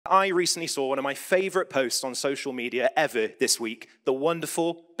I recently saw one of my favorite posts on social media ever this week, the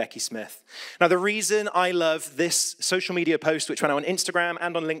wonderful Becky Smith. Now, the reason I love this social media post, which went out on Instagram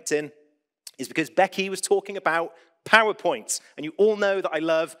and on LinkedIn, is because Becky was talking about PowerPoints. And you all know that I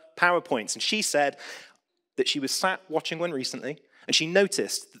love PowerPoints. And she said that she was sat watching one recently, and she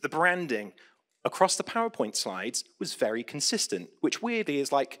noticed that the branding across the PowerPoint slides was very consistent, which weirdly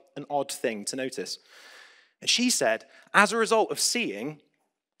is like an odd thing to notice. And she said, as a result of seeing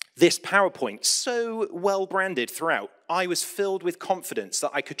this PowerPoint so well branded throughout, I was filled with confidence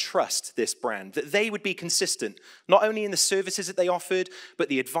that I could trust this brand, that they would be consistent, not only in the services that they offered, but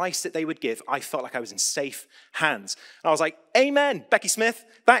the advice that they would give. I felt like I was in safe hands. And I was like, amen, Becky Smith,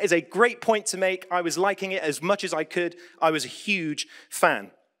 that is a great point to make. I was liking it as much as I could. I was a huge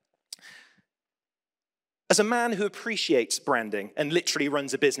fan. As a man who appreciates branding and literally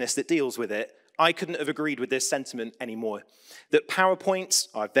runs a business that deals with it, I couldn't have agreed with this sentiment anymore. That PowerPoints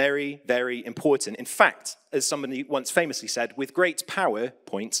are very, very important. In fact, as somebody once famously said, with great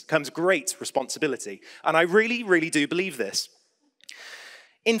PowerPoints comes great responsibility. And I really, really do believe this.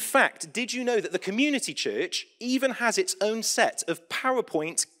 In fact, did you know that the community church even has its own set of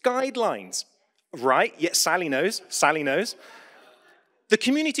PowerPoint guidelines? Right? Yes, Sally knows. Sally knows. The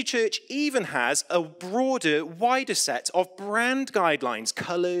community church even has a broader, wider set of brand guidelines,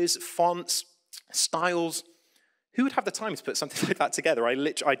 colors, fonts, styles. Who would have the time to put something like that together?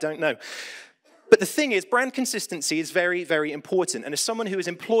 I don't know. But the thing is, brand consistency is very, very important. And as someone who is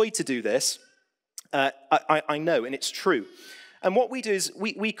employed to do this, I know, and it's true. And what we do is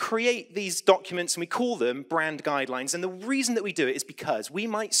we create these documents and we call them brand guidelines. And the reason that we do it is because we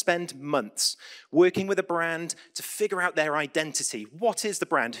might spend months working with a brand to figure out their identity. What is the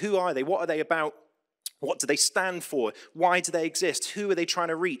brand? Who are they? What are they about? What do they stand for? Why do they exist? Who are they trying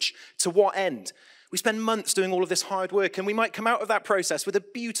to reach? To what end? We spend months doing all of this hard work, and we might come out of that process with a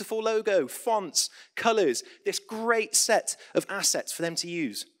beautiful logo, fonts, colors, this great set of assets for them to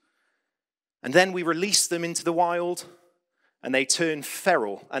use. And then we release them into the wild, and they turn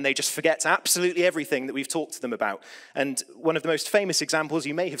feral, and they just forget absolutely everything that we've talked to them about. And one of the most famous examples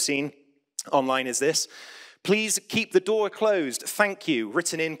you may have seen online is this. Please keep the door closed, thank you,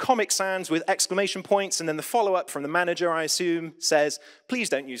 written in Comic Sans with exclamation points, and then the follow-up from the manager, I assume, says, please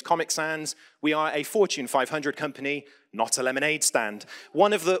don't use Comic Sans. We are a Fortune 500 company, not a lemonade stand.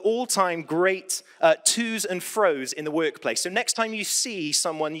 One of the all-time great to's and fro's in the workplace. So next time you see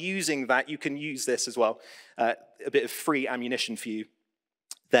someone using that, you can use this as well. A bit of free ammunition for you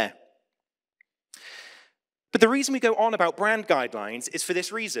there. But the reason we go on about brand guidelines is for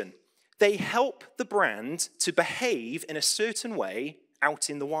this reason. They help the brand to behave in a certain way out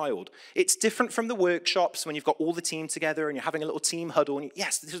in the wild. It's different from the workshops when you've got all the team together and you're having a little team huddle and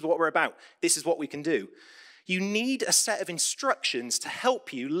yes, this is what we're about. This is what we can do. You need a set of instructions to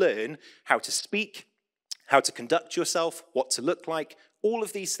help you learn how to speak, how to conduct yourself, what to look like, all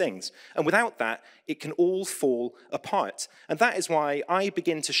of these things. And without that, it can all fall apart. And that is why I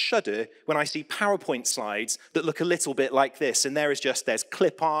begin to shudder when I see PowerPoint slides that look a little bit like this. And there's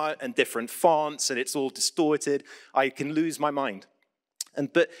clip art and different fonts and it's all distorted. I can lose my mind.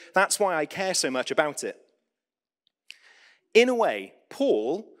 But that's why I care so much about it. In a way,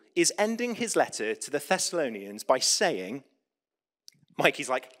 Paul is ending his letter to the Thessalonians by saying, Mikey's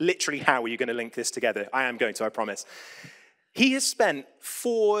like, literally, how are you going to link this together? I am going to, I promise. He has spent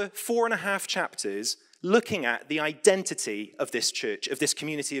four and a half chapters looking at the identity of this church, of this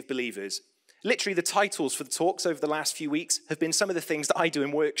community of believers. Literally, the titles for the talks over the last few weeks have been some of the things that I do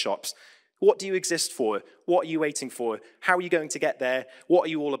in workshops. What do you exist for? What are you waiting for? How are you going to get there? What are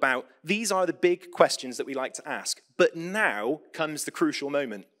you all about? These are the big questions that we like to ask. But now comes the crucial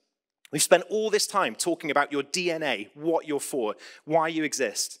moment. We've spent all this time talking about your DNA, what you're for, why you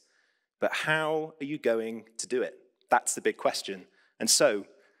exist. But how are you going to do it? That's the big question. And so,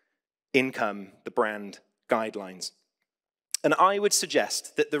 in come the brand guidelines. And I would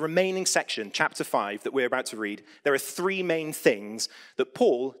suggest that the remaining section, chapter 5, that we're about to read, there are three main things that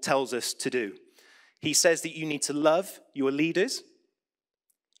Paul tells us to do. He says that you need to love your leaders,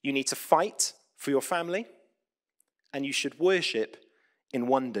 you need to fight for your family, and you should worship in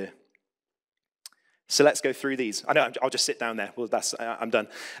wonder. So let's go through these. I know, I'll just sit down there. Well, I'm done.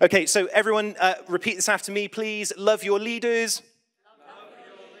 Okay, so everyone repeat this after me, please. Love your leaders. Love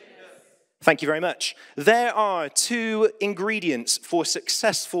your leaders. Thank you very much. There are two ingredients for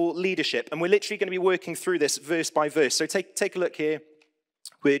successful leadership, and we're literally going to be working through this verse by verse. So take a look here.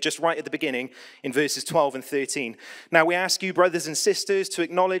 We're just right at the beginning in verses 12 and 13. Now we ask you, brothers and sisters, to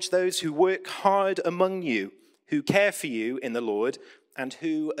acknowledge those who work hard among you, who care for you in the Lord, and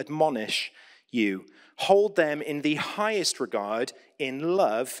who admonish you. Hold them in the highest regard in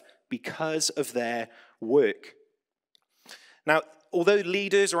love because of their work. Now, although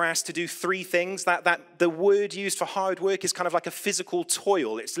leaders are asked to do three things, that the word used for hard work is kind of like a physical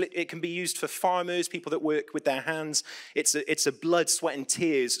toil. It can be used for farmers, people that work with their hands. It's a blood, sweat, and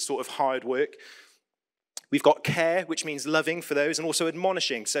tears sort of hard work. We've got care, which means loving for those, and also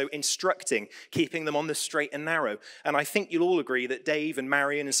admonishing, so instructing, keeping them on the straight and narrow. And I think you'll all agree that Dave and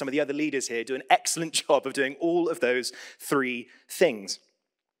Marion and some of the other leaders here do an excellent job of doing all of those three things.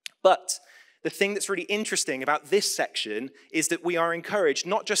 But the thing that's really interesting about this section is that we are encouraged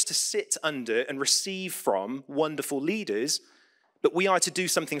not just to sit under and receive from wonderful leaders, but we are to do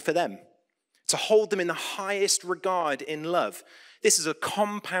something for them, to hold them in the highest regard in love. This is a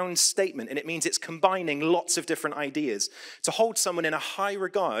compound statement, and it means it's combining lots of different ideas. To hold someone in a high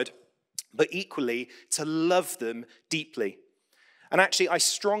regard, but equally to love them deeply. And actually, I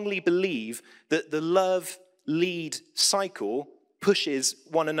strongly believe that the love-lead cycle pushes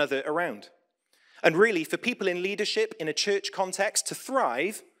one another around. And really, for people in leadership in a church context to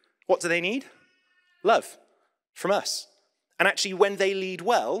thrive, what do they need? Love from us. And actually, when they lead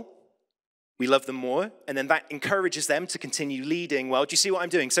well, we love them more, and then that encourages them to continue leading well. Do you see what I'm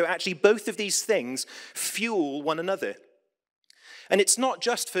doing? So actually, both of these things fuel one another. And it's not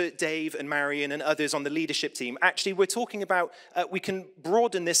just for Dave and Marion and others on the leadership team. Actually, we're talking about, we can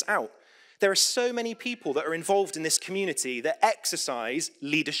broaden this out. There are so many people that are involved in this community that exercise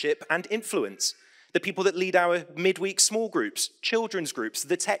leadership and influence. The people that lead our midweek small groups, children's groups,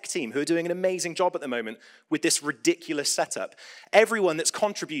 the tech team, who are doing an amazing job at the moment with this ridiculous setup. Everyone that's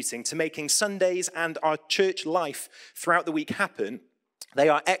contributing to making Sundays and our church life throughout the week happen, they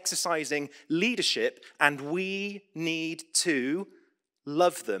are exercising leadership, and we need to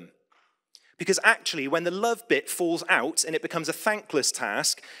love them. Because actually, when the love bit falls out and it becomes a thankless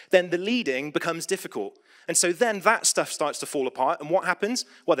task, then the leading becomes difficult. And so then that stuff starts to fall apart. And what happens?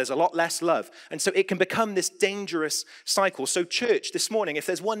 Well, there's a lot less love. And so it can become this dangerous cycle. So church, this morning, if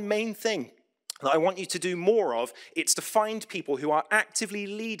there's one main thing that I want you to do more of, it's to find people who are actively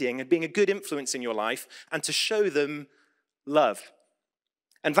leading and being a good influence in your life and to show them love.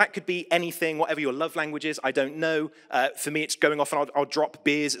 And that could be anything, whatever your love language is, I don't know. For me, it's going off and I'll drop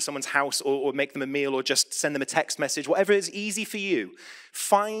beers at someone's house or make them a meal or just send them a text message. Whatever is easy for you,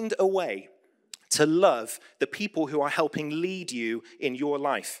 find a way to love the people who are helping lead you in your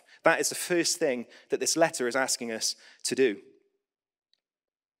life. That is the first thing that this letter is asking us to do.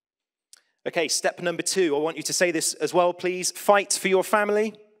 Okay, step number 2. I want you to say this as well, please. Fight for your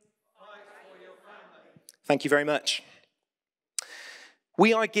family. Fight for your family. Thank you very much.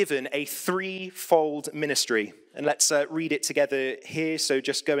 We are given a threefold ministry, and let's read it together here. So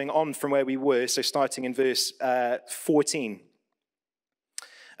just going on from where we were, so starting in verse 14.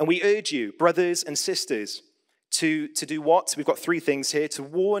 And we urge you, brothers and sisters, to do what? We've got 3 things here. To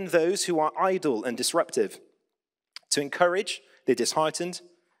warn those who are idle and disruptive, to encourage the disheartened,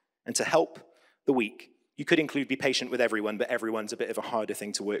 and to help the weak. You could include be patient with everyone, but everyone's a bit of a harder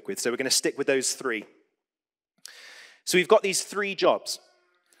thing to work with. So we're going to stick with those 3. So we've got these 3 jobs.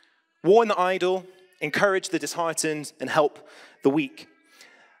 Warn the idle, encourage the disheartened, and help the weak.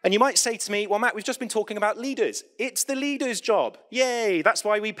 And you might say to me, well, Matt, we've just been talking about leaders. It's the leader's job. Yay, that's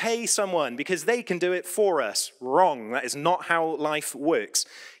why we pay someone, because they can do it for us. Wrong, that is not how life works.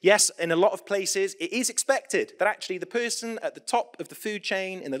 Yes, in a lot of places, it is expected that actually the person at the top of the food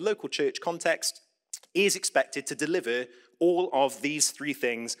chain in the local church context is expected to deliver all of these 3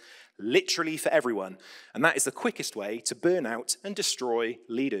 things literally for everyone. And that is the quickest way to burn out and destroy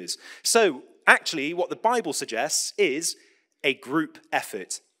leaders. So actually, what the Bible suggests is a group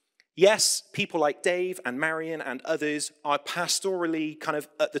effort. Yes, people like Dave and Marion and others are pastorally kind of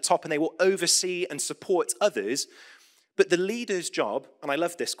at the top and they will oversee and support others. But the leader's job, and I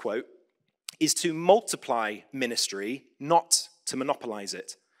love this quote, is to multiply ministry, not to monopolize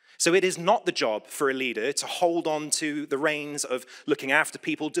it. So it is not the job for a leader to hold on to the reins of looking after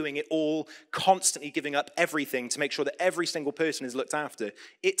people, doing it all, constantly giving up everything to make sure that every single person is looked after.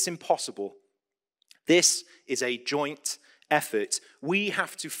 It's impossible. This is a joint effort. We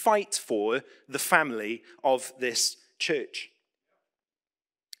have to fight for the family of this church.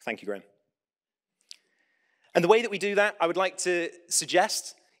 Thank you, Graham. And the way that we do that, I would like to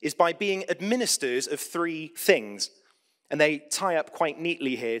suggest, is by being administrators of 3 things. And they tie up quite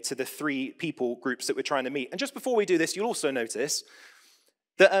neatly here to the 3 people groups that we're trying to meet. And just before we do this, you'll also notice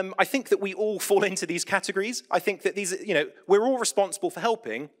That I think that we all fall into these categories. I think that these, we're all responsible for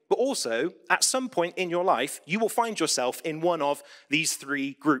helping, but also at some point in your life, you will find yourself in one of these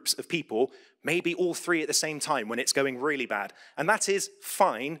three groups of people, maybe all three at the same time when it's going really bad. And that is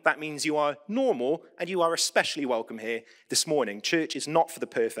fine. That means you are normal and you are especially welcome here this morning. Church is not for the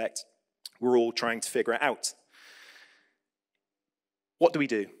perfect. We're all trying to figure it out. What do we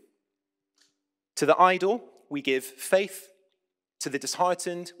do? To the idle, we give faith. To the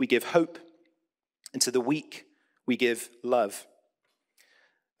disheartened, we give hope. And to the weak, we give love.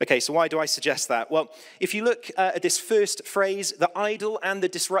 Okay, so why do I suggest that? Well, if you look at this first phrase, the idle and the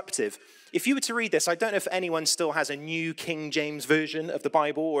disruptive, if you were to read this, I don't know if anyone still has a new King James version of the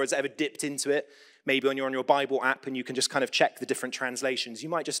Bible or has ever dipped into it. Maybe when you're on your Bible app and you can just kind of check the different translations. You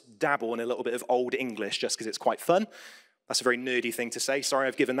might just dabble in a little bit of Old English just because it's quite fun. That's a very nerdy thing to say. Sorry,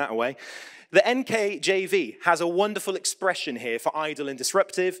 I've given that away. The NKJV has a wonderful expression here for idle and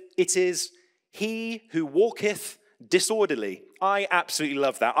disruptive. It is, he who walketh disorderly. I absolutely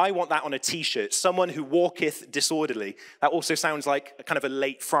love that. I want that on a t-shirt. Someone who walketh disorderly. That also sounds like a kind of a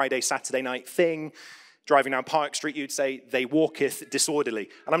late Friday, Saturday night thing. Driving down Park Street, you'd say, they walketh disorderly.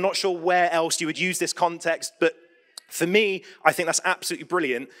 And I'm not sure where else you would use this context, but for me, I think that's absolutely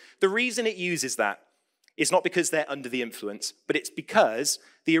brilliant. The reason it uses that is not because they're under the influence, but it's because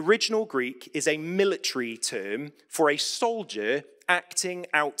the original Greek is a military term for a soldier acting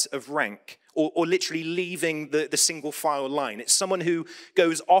out of rank, or literally leaving the single file line. It's someone who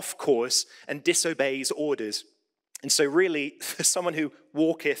goes off course and disobeys orders. And so really, for someone who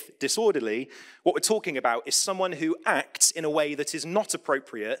walketh disorderly, what we're talking about is someone who acts in a way that is not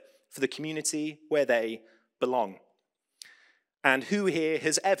appropriate for the community where they belong. And who here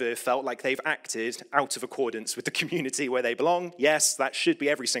has ever felt like they've acted out of accordance with the community where they belong? Yes, that should be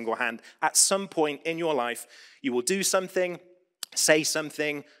every single hand. At some point in your life, you will do something, say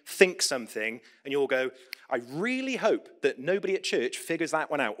something, think something, and you'll go, I really hope that nobody at church figures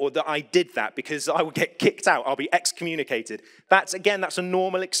that one out, or that I did that because I will get kicked out, I'll be excommunicated. That's a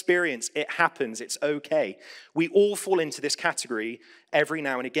normal experience. It happens, it's okay. We all fall into this category every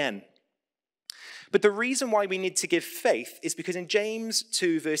now and again. But the reason why we need to give faith is because in James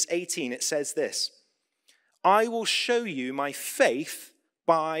 2, verse 18, it says this, I will show you my faith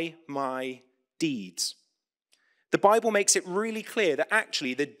by my deeds. The Bible makes it really clear that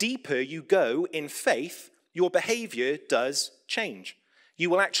actually the deeper you go in faith, your behavior does change. You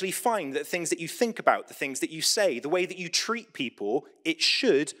will actually find that things that you think about, the things that you say, the way that you treat people, it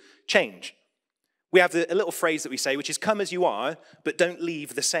should change. We have a little phrase that we say, which is come as you are, but don't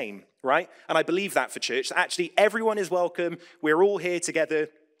leave the same, right? And I believe that for church. Actually, everyone is welcome. We're all here together.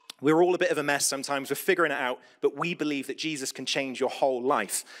 We're all a bit of a mess sometimes. We're figuring it out. But we believe that Jesus can change your whole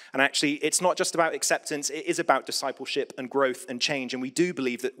life. And actually, it's not just about acceptance. It is about discipleship and growth and change. And we do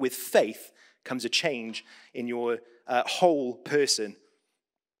believe that with faith comes a change in your whole person.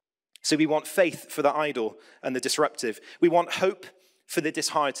 So we want faith for the idle and the disruptive. We want hope for the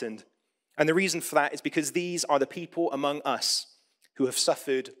disheartened. And the reason for that is because these are the people among us who have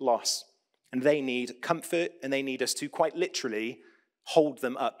suffered loss. And they need comfort, and they need us to quite literally hold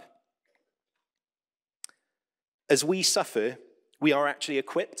them up. As we suffer, we are actually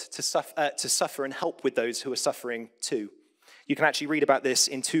equipped to suffer and help with those who are suffering too. You can actually read about this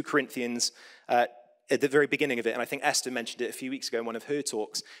in 2 Corinthians at the very beginning of it, and I think Esther mentioned it a few weeks ago in one of her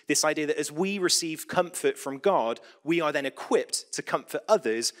talks, this idea that as we receive comfort from God, we are then equipped to comfort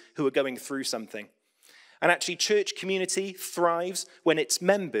others who are going through something. And actually, church community thrives when its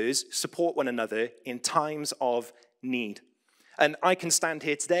members support one another in times of need. And I can stand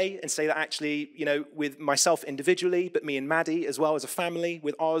here today and say that actually, with myself individually, but me and Maddie, as well as a family,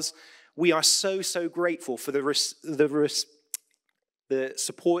 with Oz, we are so, so grateful for the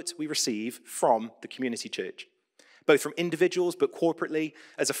support we receive from the community church. Both from individuals, but corporately,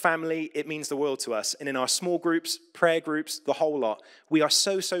 as a family, it means the world to us. And in our small groups, prayer groups, the whole lot, we are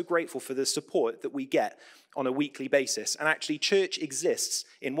so, so grateful for the support that we get on a weekly basis. And actually, church exists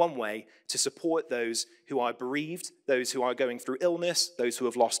in one way to support those who are bereaved, those who are going through illness, those who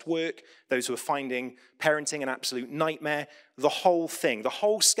have lost work, those who are finding parenting an absolute nightmare. The whole thing, the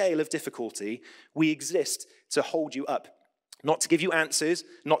whole scale of difficulty, we exist to hold you up. Not to give you answers,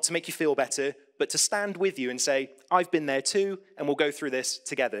 not to make you feel better, but to stand with you and say, I've been there too, and we'll go through this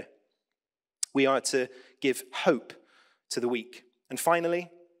together. We are to give hope to the weak. And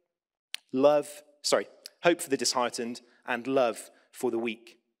finally, hope for the disheartened and love for the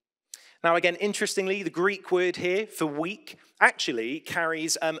weak. Now again, interestingly, the Greek word here for weak actually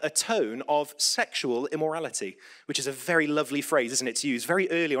carries a tone of sexual immorality, which is a very lovely phrase, isn't it, to use very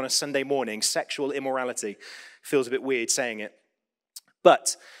early on a Sunday morning, sexual immorality. Feels a bit weird saying it.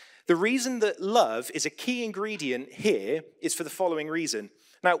 But the reason that love is a key ingredient here is for the following reason.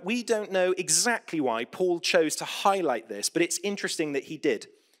 Now, we don't know exactly why Paul chose to highlight this, but it's interesting that he did.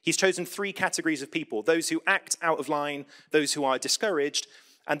 He's chosen 3 categories of people: those who act out of line, those who are discouraged,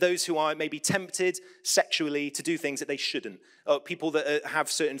 and those who are maybe tempted sexually to do things that they shouldn't. People that have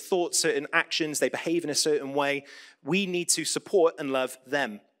certain thoughts, certain actions, they behave in a certain way. We need to support and love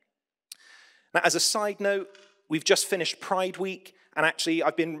them. Now, as a side note, we've just finished Pride Week, and actually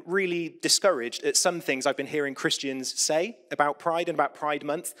I've been really discouraged at some things I've been hearing Christians say about Pride and about Pride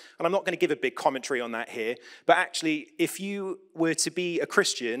Month, and I'm not going to give a big commentary on that here, but actually if you were to be a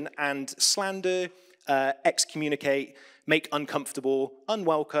Christian and slander, excommunicate, make uncomfortable,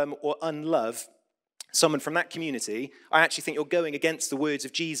 unwelcome, or unlove someone from that community, I actually think you're going against the words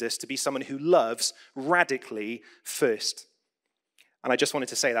of Jesus to be someone who loves radically first. And I just wanted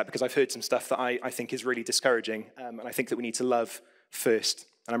to say that because I've heard some stuff that I think is really discouraging, and I think that we need to love first,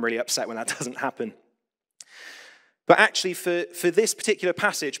 and I'm really upset when that doesn't happen. But actually, for this particular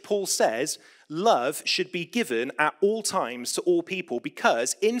passage, Paul says love should be given at all times to all people,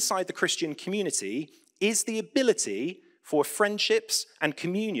 because inside the Christian community is the ability for friendships and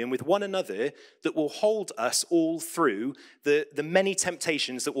communion with one another that will hold us all through the many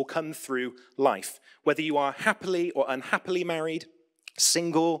temptations that will come through life. Whether you are happily or unhappily married,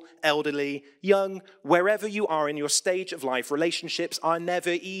 single, elderly, young, wherever you are in your stage of life, relationships are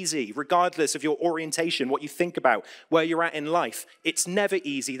never easy, regardless of your orientation, what you think about, where you're at in life. It's never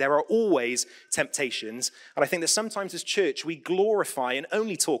easy. There are always temptations. And I think that sometimes as church, we glorify and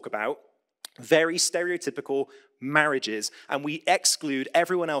only talk about very stereotypical marriages, and we exclude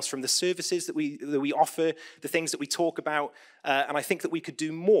everyone else from the services that we offer, the things that we talk about, and I think that we could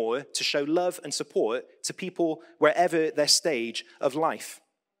do more to show love and support to people wherever their stage of life.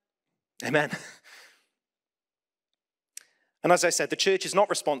 Amen. And as I said, the church is not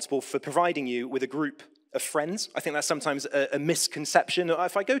responsible for providing you with a group of friends. I think that's sometimes a misconception.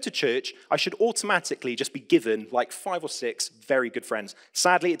 If I go to church, I should automatically just be given like 5 or 6 very good friends.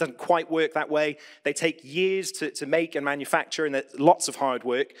 Sadly, it doesn't quite work that way. They take years to make and manufacture, and there's lots of hard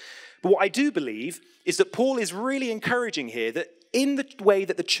work. But what I do believe is that Paul is really encouraging here that in the way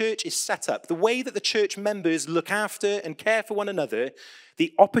that the church is set up, the way that the church members look after and care for one another,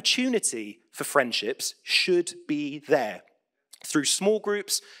 the opportunity for friendships should be there. Through small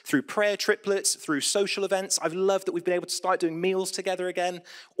groups, through prayer triplets, through social events. I've loved that we've been able to start doing meals together again.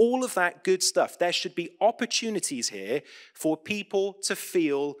 All of that good stuff. There should be opportunities here for people to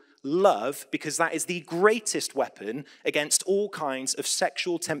feel love, because that is the greatest weapon against all kinds of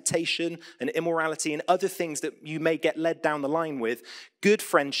sexual temptation and immorality and other things that you may get led down the line with. Good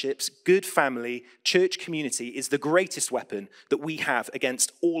friendships, good family, church community is the greatest weapon that we have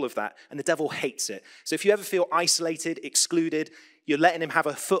against all of that, and the devil hates it. So if you ever feel isolated, excluded, you're letting him have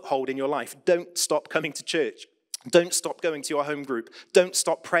a foothold in your life, don't stop coming to church. Don't stop going to your home group. Don't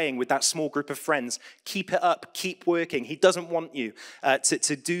stop praying with that small group of friends. Keep it up. Keep working. He doesn't want you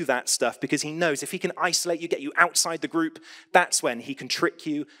to do that stuff, because he knows if he can isolate you, get you outside the group, that's when he can trick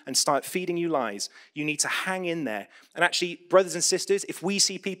you and start feeding you lies. You need to hang in there. And actually, brothers and sisters, if we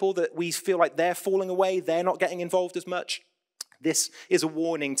see people that we feel like they're falling away, they're not getting involved as much, this is a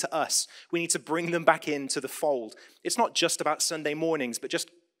warning to us. We need to bring them back into the fold. It's not just about Sunday mornings, but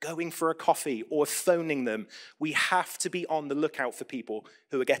just going for a coffee or phoning them. We have to be on the lookout for people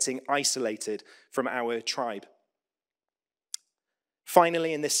who are getting isolated from our tribe.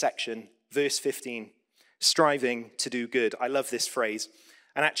 Finally, in this section, verse 15, striving to do good. I love this phrase.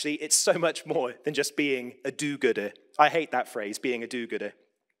 And actually, it's so much more than just being a do-gooder. I hate that phrase, being a do-gooder.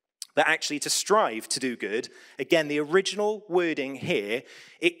 But actually, to strive to do good, again, the original wording here,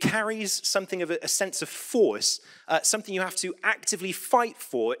 it carries something of a sense of force, something you have to actively fight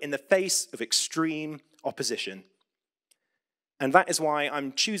for in the face of extreme opposition. And that is why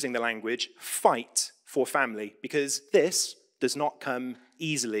I'm choosing the language, fight for family, because this does not come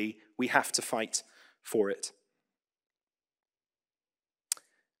easily. We have to fight for it.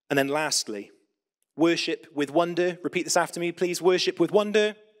 And then lastly, worship with wonder. Repeat this after me, please. Worship with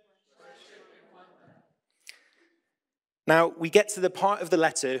wonder. Now, we get to the part of the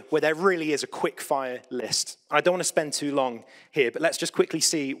letter where there really is a quick-fire list. I don't want to spend too long here, but let's just quickly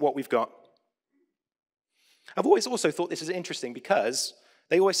see what we've got. I've always also thought this is interesting because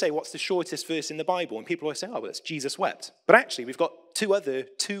they always say, what's the shortest verse in the Bible? And people always say, oh, well, it's Jesus wept. But actually, we've got 2 other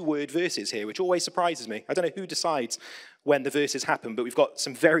 2-word verses here, which always surprises me. I don't know who decides when the verses happen, but we've got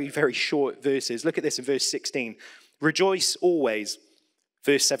some very, very short verses. Look at this in verse 16. Rejoice always.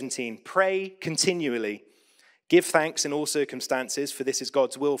 Verse 17. Pray continually. Give thanks in all circumstances, for this is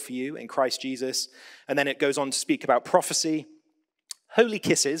God's will for you in Christ Jesus. And then it goes on to speak about prophecy, holy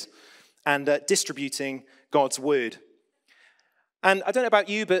kisses and distributing God's word. And I don't know about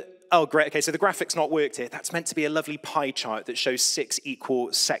you, but, oh, great, okay, so the graphic's not worked here. That's meant to be a lovely pie chart that shows 6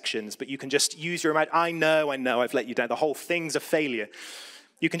 equal sections, but you can just use your imagination. I know, I've let you down. The whole thing's a failure.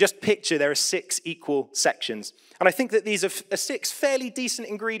 You can just picture there are 6 equal sections. And I think that these are 6 fairly decent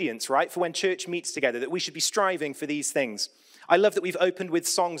ingredients, right, for when church meets together, that we should be striving for these things. I love that we've opened with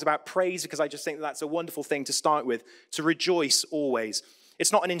songs about praise, because I just think that that's a wonderful thing to start with, to rejoice always.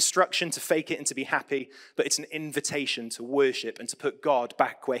 It's not an instruction to fake it and to be happy, but it's an invitation to worship and to put God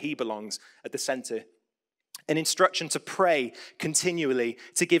back where he belongs, at the center. An instruction to pray continually,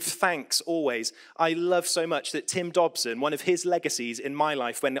 to give thanks always. I love so much that Tim Dobson, one of his legacies in my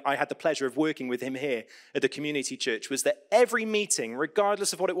life when I had the pleasure of working with him here at the community church, was that every meeting,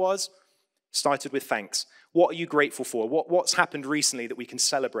 regardless of what it was, started with thanks. What are you grateful for? What's happened recently that we can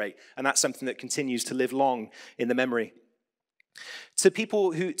celebrate? And that's something that continues to live long in the memory. To be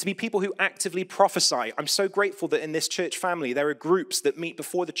people who actively prophesy. I'm so grateful that in this church family there are groups that meet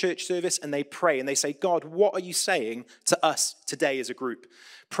before the church service and they pray and they say, God, what are you saying to us today as a group?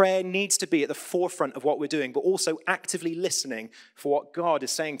 Prayer needs to be at the forefront of what we're doing, but also actively listening for what God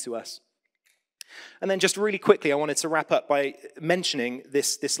is saying to us. And then just really quickly, I wanted to wrap up by mentioning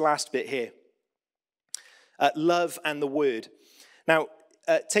this last bit here. Love and the word. Now,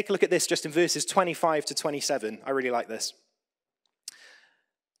 take a look at this just in verses 25 to 27. I really like this.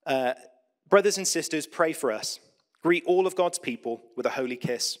 Brothers and sisters, pray for us. Greet all of God's people with a holy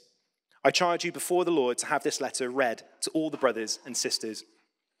kiss. I charge you before the Lord to have this letter read to all the brothers and sisters.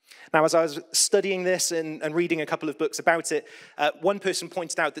 Now, as I was studying this and reading a couple of books about it, one person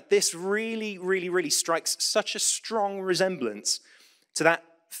pointed out that this really strikes such a strong resemblance to that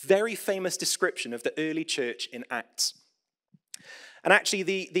very famous description of the early church in Acts. And actually,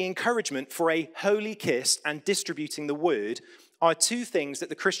 the encouragement for a holy kiss and distributing the word are 2 things that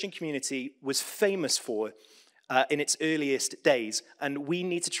the Christian community was famous for in its earliest days, and we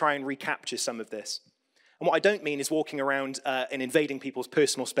need to try and recapture some of this. And what I don't mean is walking around and invading people's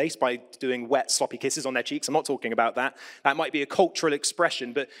personal space by doing wet, sloppy kisses on their cheeks. I'm not talking about that. That might be a cultural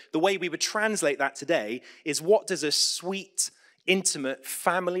expression, but the way we would translate that today is, what does a sweet, intimate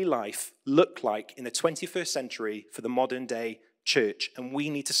family life look like in the 21st century for the modern day church? And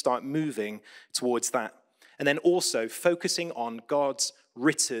we need to start moving towards that. And then also focusing on God's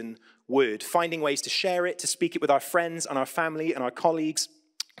written word, finding ways to share it, to speak it with our friends and our family and our colleagues,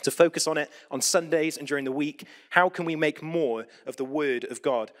 to focus on it on Sundays and during the week. How can we make more of the word of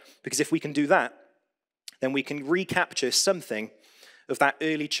God? Because if we can do that, then we can recapture something of that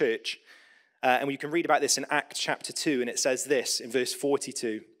early church. And we can read about this in Acts chapter 2, and it says this in verse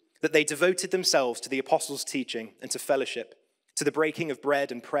 42, that they devoted themselves to the apostles' teaching and to fellowship, to the breaking of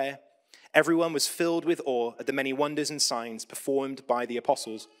bread and prayer. Everyone was filled with awe at the many wonders and signs performed by the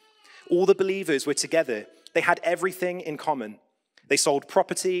apostles. All the believers were together. They had everything in common. They sold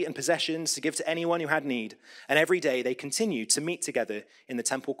property and possessions to give to anyone who had need. And every day they continued to meet together in the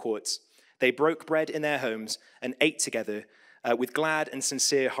temple courts. They broke bread in their homes and ate together with glad and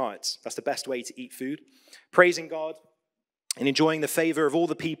sincere hearts. That's the best way to eat food. Praising God and enjoying the favor of all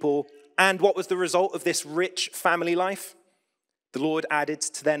the people. And what was the result of this rich family life? The Lord added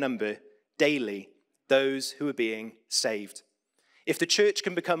to their number daily those who are being saved. If the church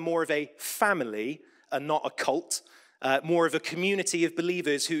can become more of a family and not a cult, more of a community of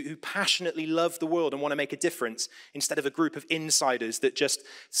believers who passionately love the world and want to make a difference, instead of a group of insiders that just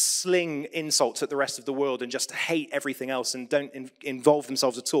sling insults at the rest of the world and just hate everything else and don't involve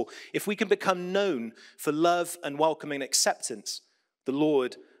themselves at all. If we can become known for love and welcoming and acceptance, the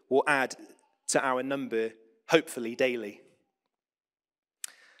Lord will add to our number, hopefully daily.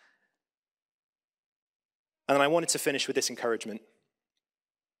 And then I wanted to finish with this encouragement.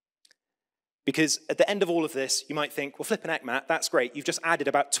 Because at the end of all of this, you might think, well, flipping heck, Matt, that's great. You've just added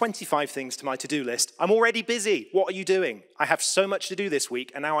about 25 things to my to-do list. I'm already busy. What are you doing? I have so much to do this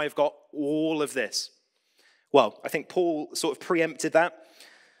week, and now I've got all of this. Well, I think Paul sort of preempted that,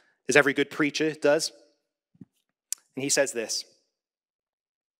 as every good preacher does. And he says this: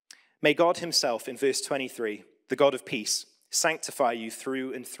 May God himself, in verse 23, the God of peace, sanctify you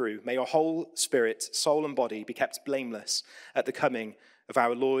through and through. May your whole spirit, soul, and body be kept blameless at the coming of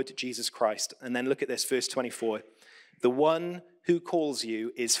our Lord Jesus Christ. And then look at this, verse 24. The one who calls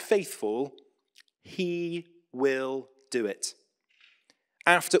you is faithful. He will do it.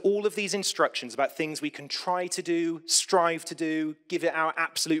 After all of these instructions about things we can try to do, strive to do, give it our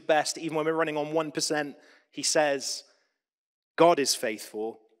absolute best, even when we're running on 1%, he says, God is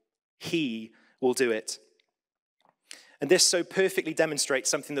faithful. He will do it. And this so perfectly demonstrates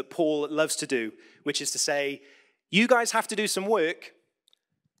something that Paul loves to do, which is to say, you guys have to do some work,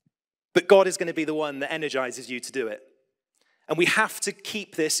 but God is going to be the one that energizes you to do it. And we have to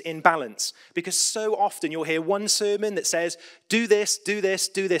keep this in balance, because so often you'll hear one sermon that says, do this, do this,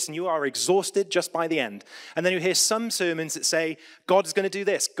 do this, and you are exhausted just by the end. And then you hear some sermons that say, God is going to do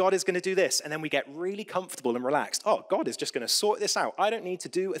this, God is going to do this, and then we get really comfortable and relaxed. Oh, God is just going to sort this out. I don't need to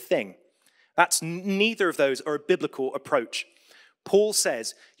do a thing. Neither of those are a biblical approach. Paul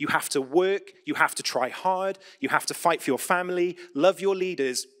says you have to work, you have to try hard, you have to fight for your family, love your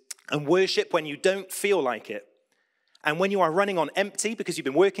leaders, and worship when you don't feel like it. And when you are running on empty because you've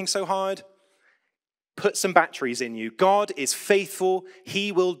been working so hard, put some batteries in you. God is faithful.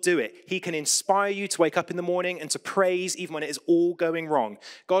 He will do it. He can inspire you to wake up in the morning and to praise even when it is all going wrong.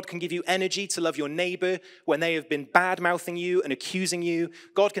 God can give you energy to love your neighbor when they have been bad-mouthing you and accusing you.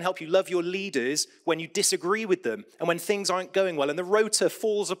 God can help you love your leaders when you disagree with them and when things aren't going well and the rota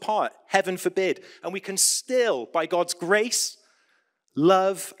falls apart, heaven forbid. And we can still, by God's grace,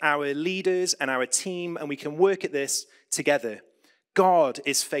 love our leaders and our team, and we can work at this together. God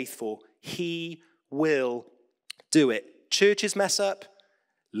is faithful. He will do it. Churches mess up.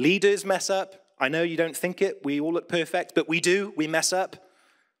 Leaders mess up. I know you don't think it. We all look perfect, but we do. We mess up.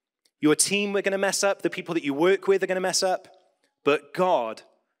 Your team are going to mess up. The people that you work with are going to mess up. But God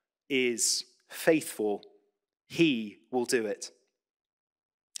is faithful. He will do it.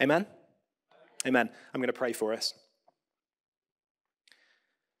 Amen? Amen. I'm going to pray for us.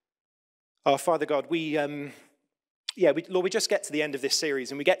 Oh, Father God, Lord, we just get to the end of this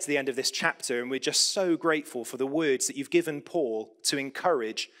series and we get to the end of this chapter, and we're just so grateful for the words that you've given Paul to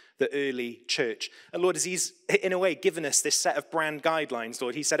encourage the early church. And Lord, as he's in a way given us this set of brand guidelines,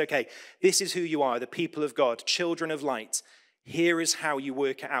 Lord, he said, okay, this is who you are, the people of God, children of light. Here is how you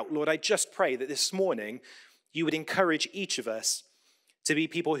work it out. Lord, I just pray that this morning you would encourage each of us to be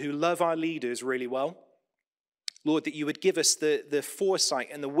people who love our leaders really well. Lord, that you would give us the foresight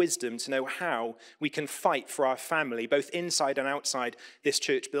and the wisdom to know how we can fight for our family, both inside and outside this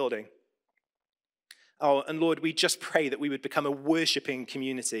church building. Oh, and Lord, we just pray that we would become a worshiping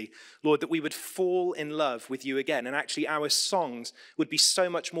community. Lord, that we would fall in love with you again. And actually our songs would be so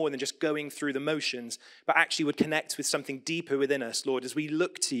much more than just going through the motions, but actually would connect with something deeper within us, Lord, as we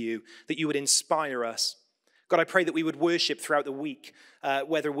look to you, that you would inspire us. God, I pray that we would worship throughout the week,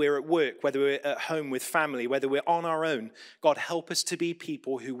 whether we're at work, whether we're at home with family, whether we're on our own. God, help us to be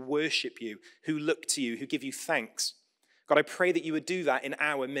people who worship you, who look to you, who give you thanks. God, I pray that you would do that in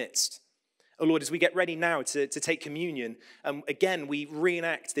our midst. Oh, Lord, as we get ready now to take communion, again, we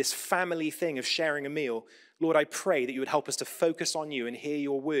reenact this family thing of sharing a meal. Lord, I pray that you would help us to focus on you and hear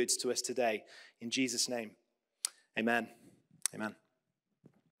your words to us today. In Jesus' name, amen. Amen.